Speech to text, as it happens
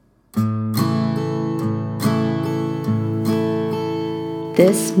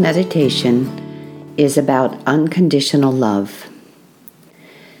This meditation is about unconditional love.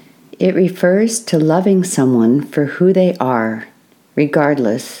 It refers to loving someone for who they are,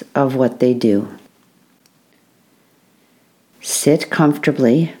 regardless of what they do. Sit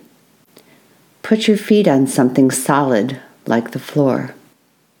comfortably. Put your feet on something solid like the floor.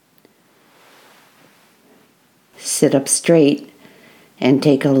 Sit up straight and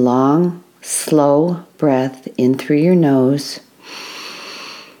take a long, slow breath in through your nose,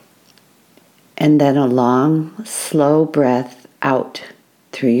 and then a long, slow breath out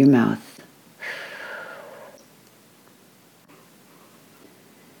through your mouth.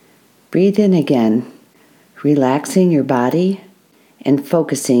 Breathe in again, relaxing your body and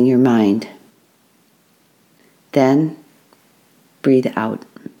focusing your mind. Then breathe out.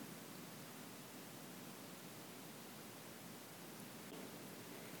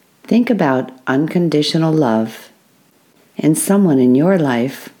 Think about unconditional love and someone in your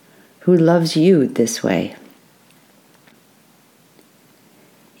life who loves you this way.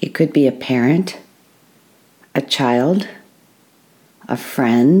 It could be a parent, a child, a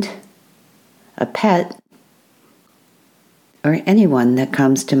friend, a pet, or anyone that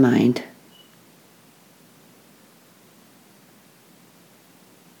comes to mind.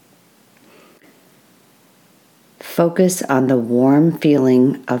 Focus on the warm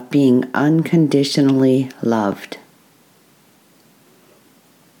feeling of being unconditionally loved.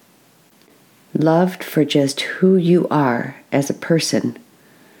 Loved for just who you are as a person,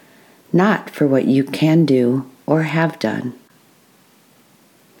 not for what you can do or have done.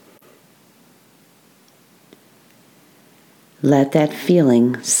 Let that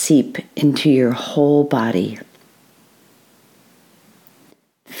feeling seep into your whole body,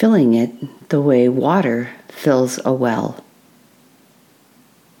 filling it the way water fills a well.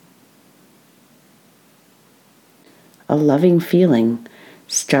 A loving feeling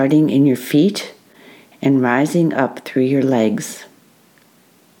starting in your feet and rising up through your legs.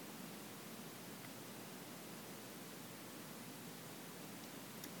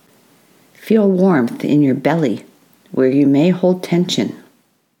 Feel warmth in your belly where you may hold tension.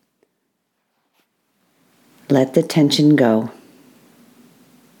 Let the tension go.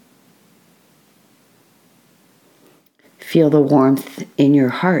 Feel the warmth in your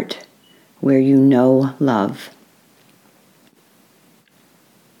heart where you know love.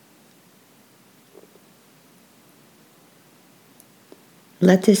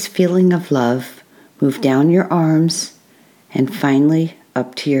 Let this feeling of love move down your arms and finally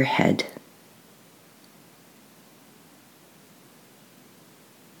up to your head.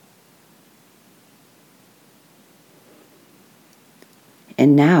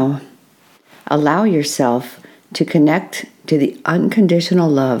 And now, allow yourself to connect to the unconditional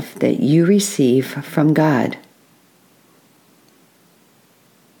love that you receive from God.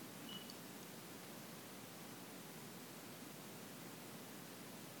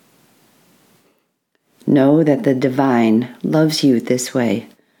 Know that the divine loves you this way.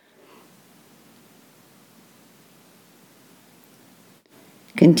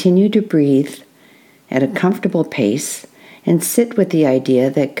 Continue to breathe at a comfortable pace and sit with the idea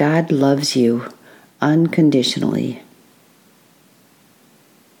that God loves you unconditionally.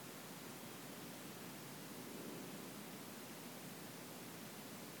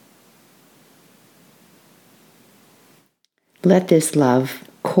 Let this love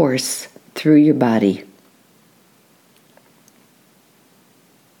course through your body.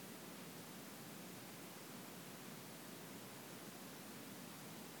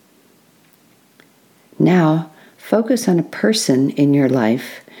 Now, focus on a person in your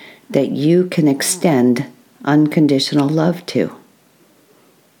life that you can extend unconditional love to.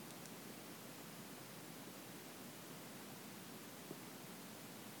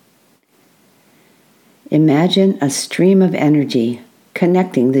 Imagine a stream of energy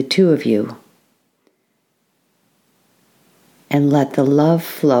connecting the two of you, and let the love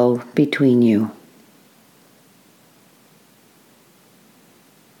flow between you.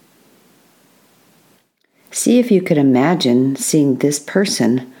 See if you could imagine seeing this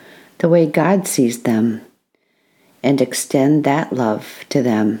person the way God sees them and extend that love to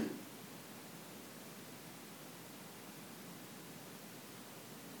them.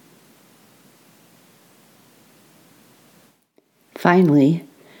 Finally,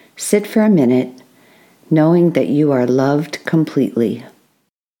 sit for a minute knowing that you are loved completely.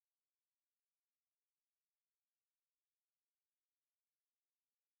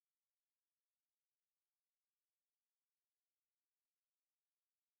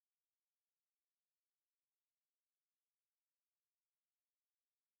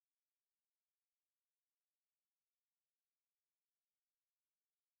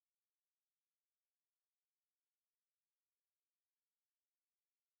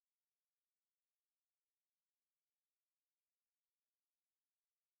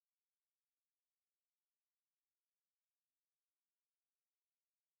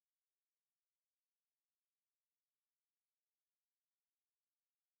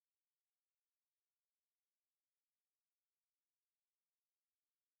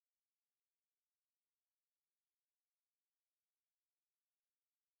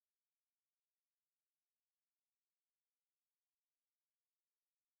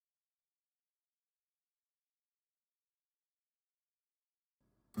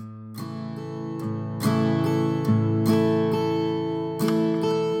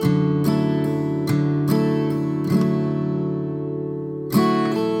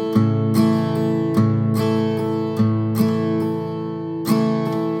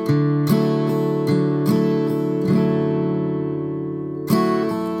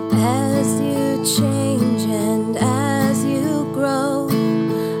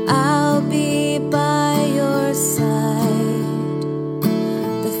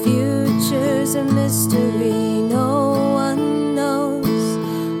 mystery no one knows,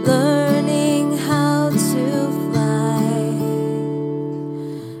 learning how to fly.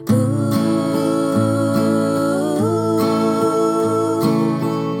 Ooh,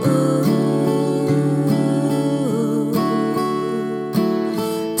 ooh.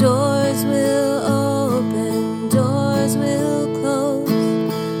 Doors will open, doors will close.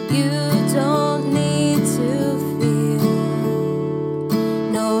 You don't need to fear.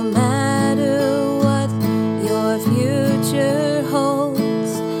 No matter what your future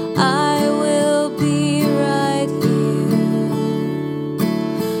holds, I will be right here.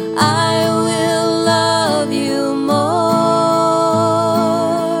 I will love you more.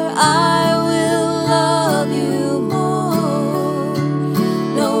 I will love you more.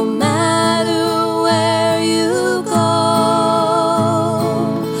 No matter where you go,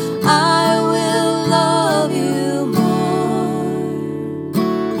 I will love you more.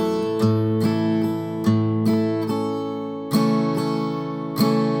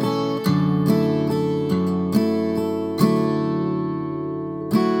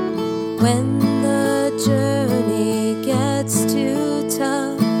 When the journey gets too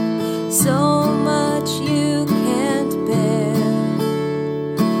tough, so much you can't bear,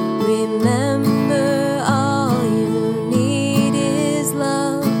 remember all you need is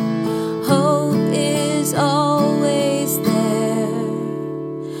love. Hope is always there.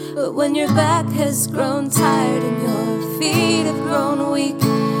 But when your back has grown tired and your feet have grown weak,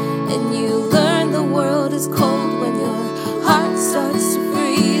 and you learn the world is cold when your heart starts to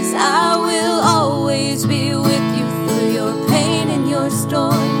freeze, I will always be with you through your pain and your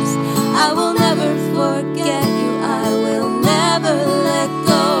storms. I will never forget